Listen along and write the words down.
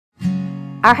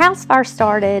Our house fire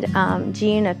started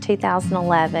June of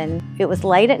 2011. It was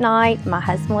late at night. My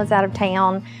husband was out of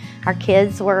town. Our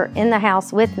kids were in the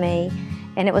house with me,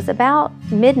 and it was about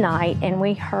midnight, and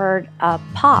we heard a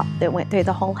pop that went through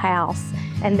the whole house,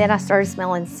 and then I started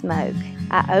smelling smoke.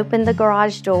 I opened the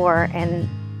garage door, and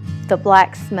the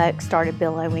black smoke started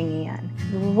billowing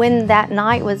in. When that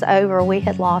night was over, we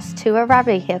had lost 2 of our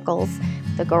vehicles.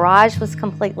 The garage was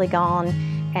completely gone,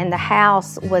 and the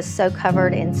house was so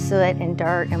covered in soot and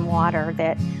dirt and water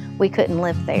that we couldn't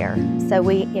live there. So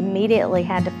we immediately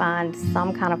had to find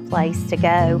some kind of place to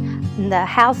go. The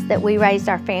house that we raised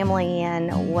our family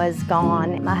in was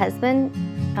gone. My husband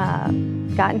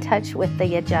got in touch with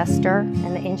the adjuster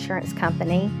and the insurance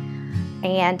company,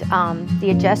 and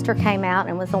the adjuster came out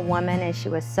and was a woman, and she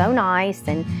was so nice,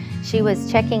 and she was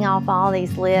checking off all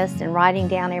these lists and writing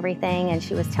down everything, and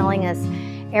she was telling us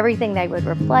everything they would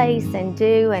replace and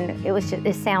do, and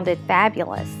it sounded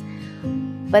fabulous.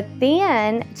 But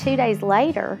then 2 days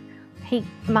later,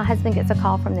 my husband gets a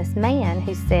call from this man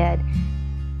who said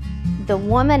the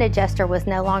woman adjuster was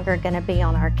no longer going to be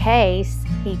on our case.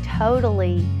 He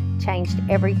totally changed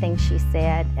everything she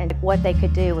said, and what they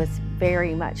could do was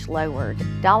very much lowered.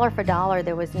 Dollar for dollar,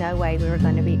 there was no way we were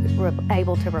going to be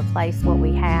able to replace what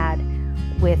we had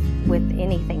with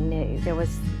anything new. There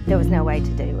was no way to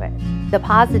do it. The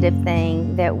positive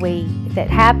thing that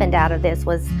happened out of this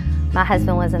was my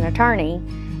husband was an attorney,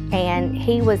 and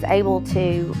he was able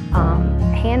to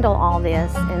handle all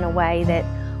this in a way that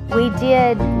we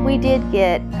did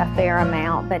get a fair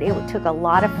amount, but it took a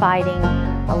lot of fighting,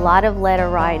 a lot of letter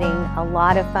writing, a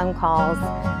lot of phone calls,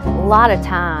 a lot of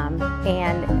time,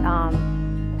 and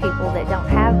people that don't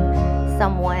have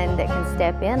someone that can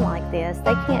step in like this,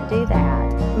 they can't do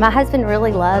that. My husband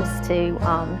really loves to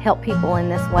help people in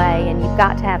this way, and you've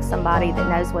got to have somebody that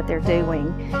knows what they're doing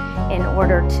in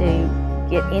order to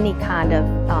get any kind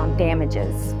of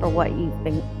damages for what you've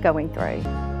been going through.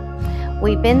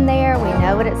 We've been there, we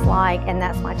know what it's like, and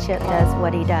that's why Chip does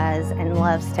what he does and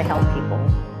loves to help people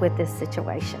with this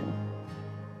situation.